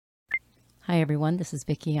Hi everyone, this is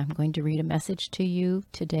Vicki. I'm going to read a message to you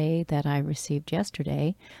today that I received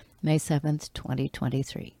yesterday, May 7th,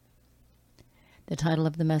 2023. The title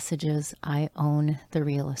of the message is, I Own the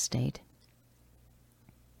Real Estate.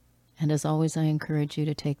 And as always, I encourage you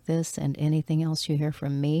to take this and anything else you hear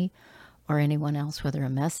from me or anyone else, whether a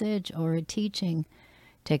message or a teaching,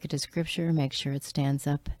 take it to Scripture, make sure it stands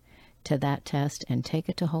up to that test, and take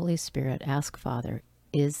it to Holy Spirit. Ask Father,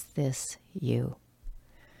 is this you?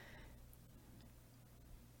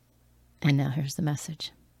 And now here's the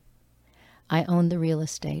message. I own the real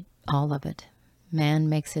estate, all of it. Man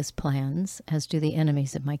makes his plans, as do the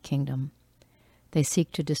enemies of my kingdom. They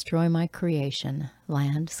seek to destroy my creation,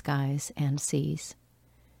 land, skies, and seas.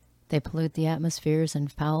 They pollute the atmospheres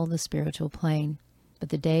and foul the spiritual plane. But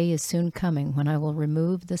the day is soon coming when I will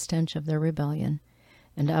remove the stench of their rebellion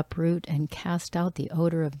and uproot and cast out the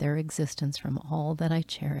odor of their existence from all that I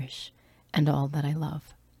cherish and all that I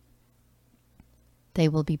love. They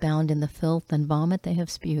will be bound in the filth and vomit they have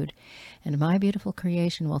spewed, and my beautiful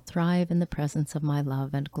creation will thrive in the presence of my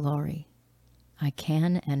love and glory. I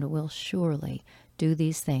can and will surely do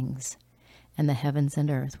these things, and the heavens and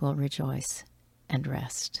earth will rejoice and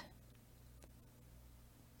rest.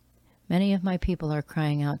 Many of my people are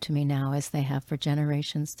crying out to me now, as they have for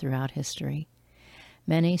generations throughout history.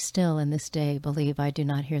 Many still in this day believe I do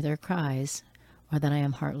not hear their cries, or that I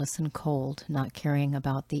am heartless and cold, not caring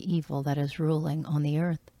about the evil that is ruling on the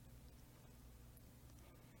earth.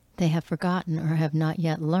 They have forgotten or have not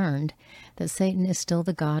yet learned that Satan is still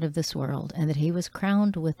the god of this world, and that he was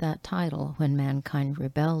crowned with that title when mankind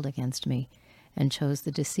rebelled against me and chose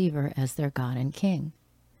the deceiver as their god and king.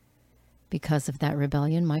 Because of that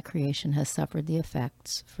rebellion, my creation has suffered the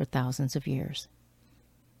effects for thousands of years.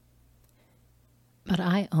 But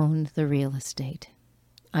I owned the real estate.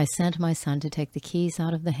 I sent my son to take the keys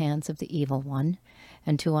out of the hands of the evil one,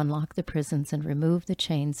 and to unlock the prisons and remove the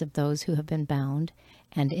chains of those who have been bound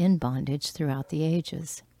and in bondage throughout the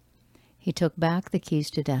ages. He took back the keys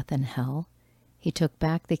to death and hell. He took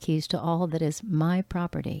back the keys to all that is my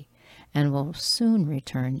property, and will soon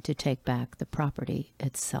return to take back the property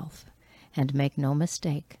itself. And make no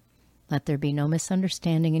mistake, let there be no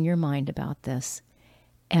misunderstanding in your mind about this.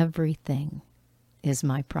 Everything is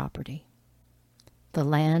my property. The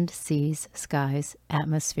land, seas, skies,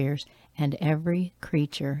 atmospheres, and every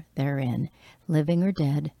creature therein, living or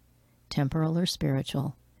dead, temporal or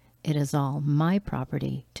spiritual, it is all my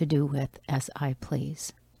property to do with as I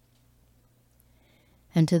please.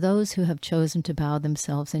 And to those who have chosen to bow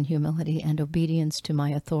themselves in humility and obedience to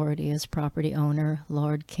my authority as property owner,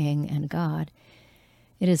 Lord, King, and God,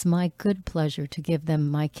 it is my good pleasure to give them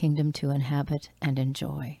my kingdom to inhabit and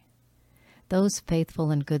enjoy. Those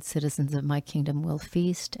faithful and good citizens of my kingdom will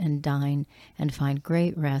feast and dine and find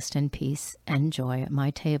great rest and peace and joy at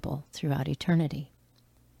my table throughout eternity.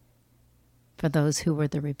 For those who were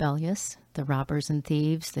the rebellious, the robbers and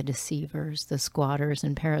thieves, the deceivers, the squatters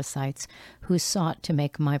and parasites, who sought to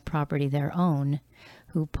make my property their own,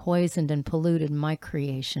 who poisoned and polluted my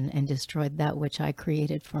creation and destroyed that which I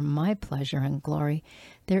created for my pleasure and glory,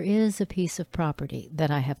 there is a piece of property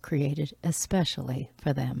that I have created especially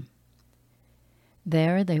for them.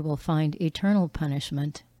 There they will find eternal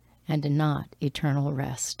punishment and not eternal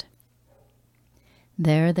rest.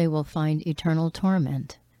 There they will find eternal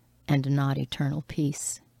torment and not eternal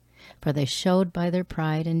peace. For they showed by their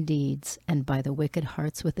pride and deeds and by the wicked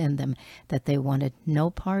hearts within them that they wanted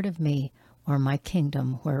no part of me or my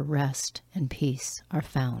kingdom where rest and peace are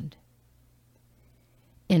found.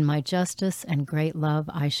 In my justice and great love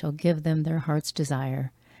I shall give them their heart's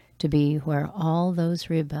desire, to be where all those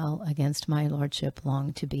rebel against my lordship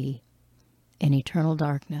long to be, in eternal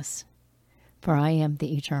darkness, for I am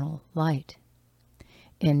the eternal light,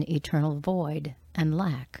 in eternal void and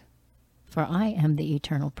lack, for I am the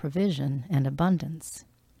eternal provision and abundance,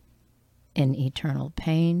 in eternal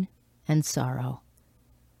pain and sorrow,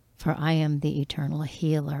 for I am the eternal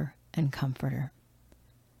healer and comforter.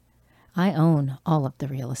 I own all of the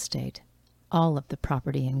real estate, all of the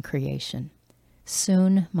property in creation.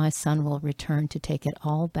 Soon my son will return to take it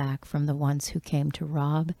all back from the ones who came to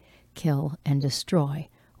rob, kill, and destroy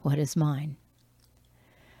what is mine.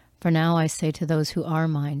 For now I say to those who are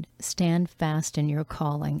mine, stand fast in your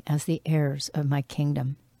calling as the heirs of my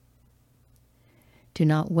kingdom. Do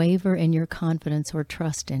not waver in your confidence or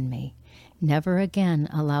trust in me. Never again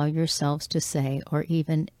allow yourselves to say or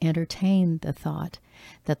even entertain the thought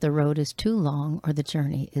that the road is too long or the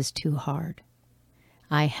journey is too hard.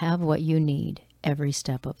 I have what you need every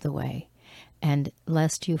step of the way. And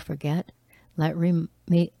lest you forget, let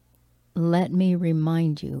me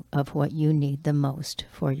remind you of what you need the most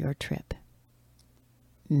for your trip.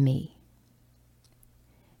 Me.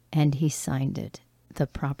 and he signed it. The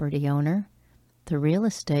property owner, the real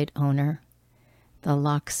estate owner, the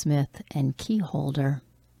locksmith and key holder,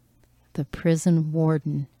 the prison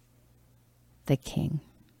warden, the king.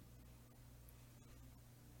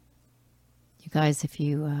 You guys, if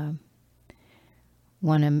you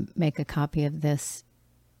want to make a copy of this,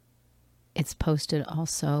 it's posted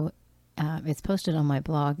also. It's posted on my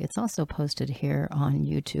blog. It's also posted here on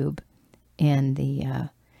YouTube in the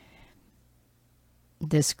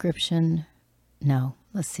description. No,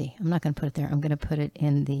 let's see. I'm not going to put it there. I'm going to put it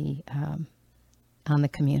in the on the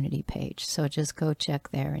community page. So just go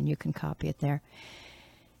check there and you can copy it there.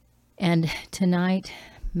 And tonight,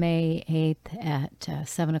 May 8th at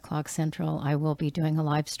 7 o'clock Central, I will be doing a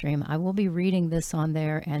live stream. I will be reading this on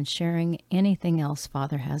there and sharing anything else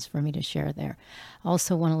Father has for me to share there.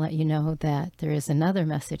 Also want to let you know that there is another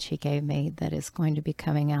message he gave me that is going to be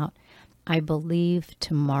coming out, I believe,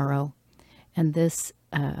 tomorrow. And this,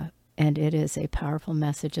 and it is a powerful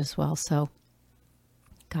message as well. So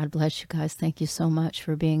God bless you guys. Thank you so much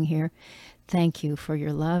for being here. Thank you for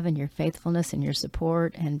your love and your faithfulness and your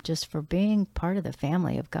support and just for being part of the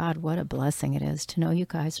family of God. What a blessing it is to know you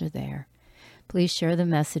guys are there. Please share the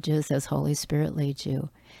messages as Holy Spirit leads you.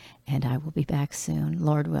 And I will be back soon,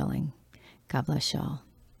 Lord willing. God bless y'all.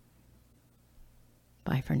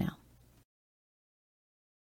 Bye for now.